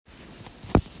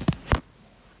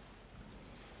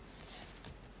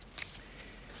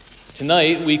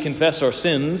Tonight, we confess our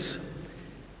sins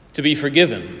to be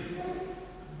forgiven.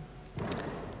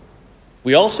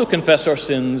 We also confess our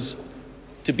sins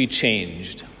to be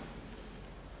changed.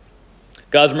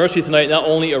 God's mercy tonight not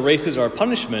only erases our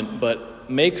punishment, but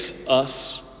makes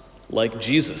us like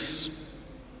Jesus.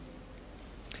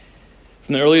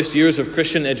 From the earliest years of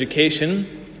Christian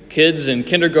education, kids in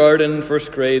kindergarten,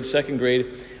 first grade, second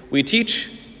grade, we teach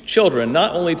children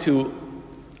not only to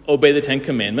obey the Ten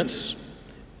Commandments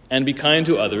and be kind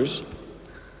to others,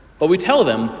 but we tell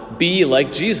them, be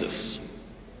like Jesus.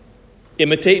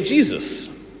 Imitate Jesus.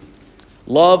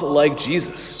 Love like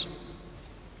Jesus.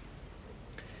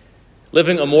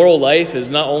 Living a moral life is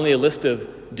not only a list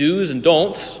of do's and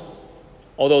don'ts,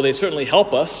 although they certainly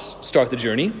help us start the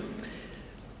journey.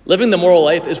 Living the moral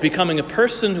life is becoming a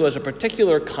person who has a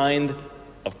particular kind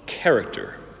of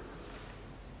character.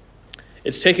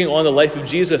 It's taking on the life of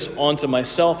Jesus onto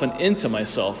myself and into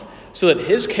myself so that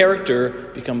his character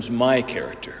becomes my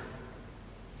character.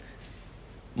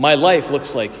 My life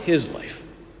looks like his life.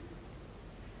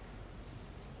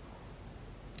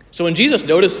 So when Jesus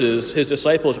notices his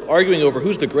disciples arguing over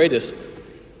who's the greatest,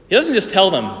 he doesn't just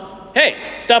tell them,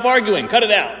 hey, stop arguing, cut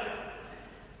it out.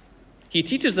 He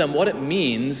teaches them what it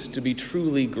means to be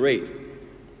truly great.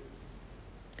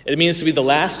 It means to be the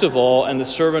last of all and the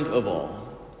servant of all.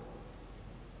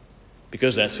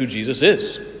 Because that's who Jesus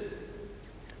is.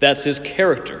 That's his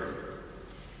character.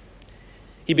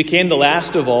 He became the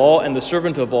last of all and the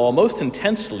servant of all most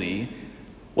intensely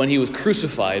when he was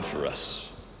crucified for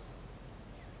us.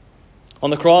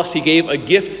 On the cross, he gave a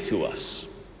gift to us.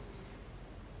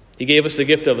 He gave us the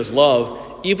gift of his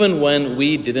love, even when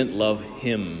we didn't love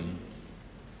him.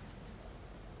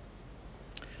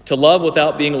 To love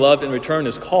without being loved in return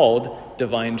is called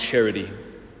divine charity.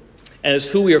 And it's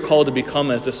who we are called to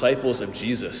become as disciples of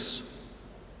Jesus.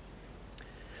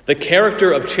 The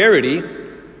character of charity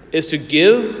is to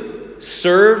give,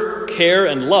 serve, care,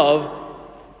 and love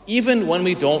even when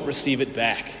we don't receive it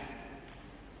back.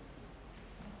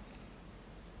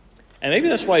 And maybe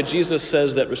that's why Jesus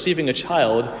says that receiving a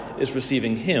child is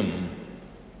receiving him.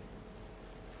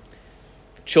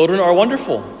 Children are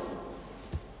wonderful,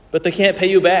 but they can't pay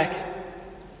you back.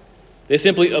 They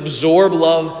simply absorb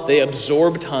love, they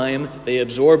absorb time, they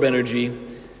absorb energy.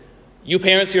 You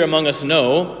parents here among us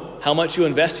know how much you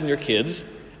invest in your kids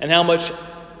and how much,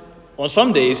 on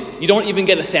some days, you don't even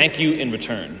get a thank you in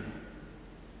return.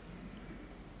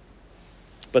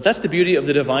 But that's the beauty of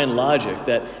the divine logic,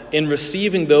 that in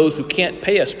receiving those who can't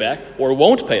pay us back or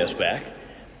won't pay us back,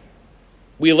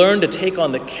 we learn to take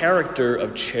on the character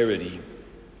of charity.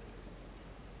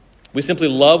 We simply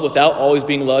love without always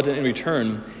being loved in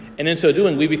return, and in so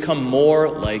doing, we become more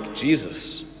like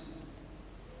Jesus.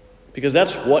 Because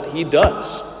that's what he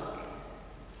does.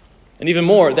 And even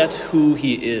more, that's who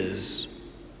he is.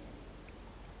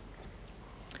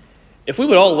 If we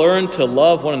would all learn to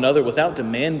love one another without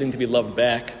demanding to be loved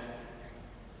back,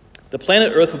 the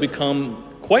planet Earth would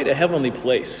become quite a heavenly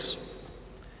place,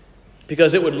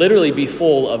 because it would literally be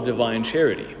full of divine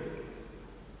charity.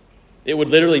 It would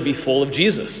literally be full of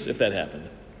Jesus if that happened.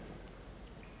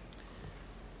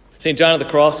 St. John of the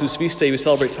Cross, whose feast day we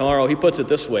celebrate tomorrow, he puts it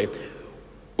this way: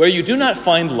 where you do not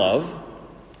find love,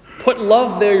 put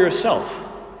love there yourself,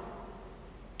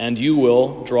 and you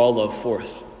will draw love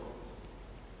forth.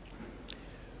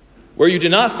 Where you do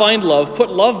not find love, put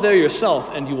love there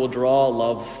yourself, and you will draw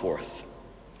love forth.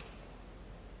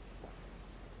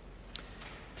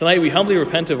 Tonight, we humbly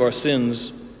repent of our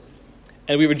sins,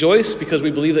 and we rejoice because we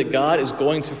believe that God is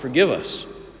going to forgive us.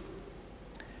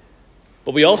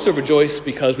 But we also rejoice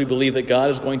because we believe that God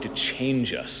is going to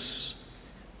change us.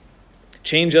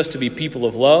 Change us to be people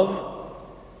of love,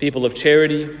 people of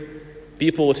charity,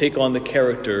 people who take on the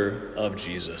character of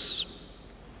Jesus.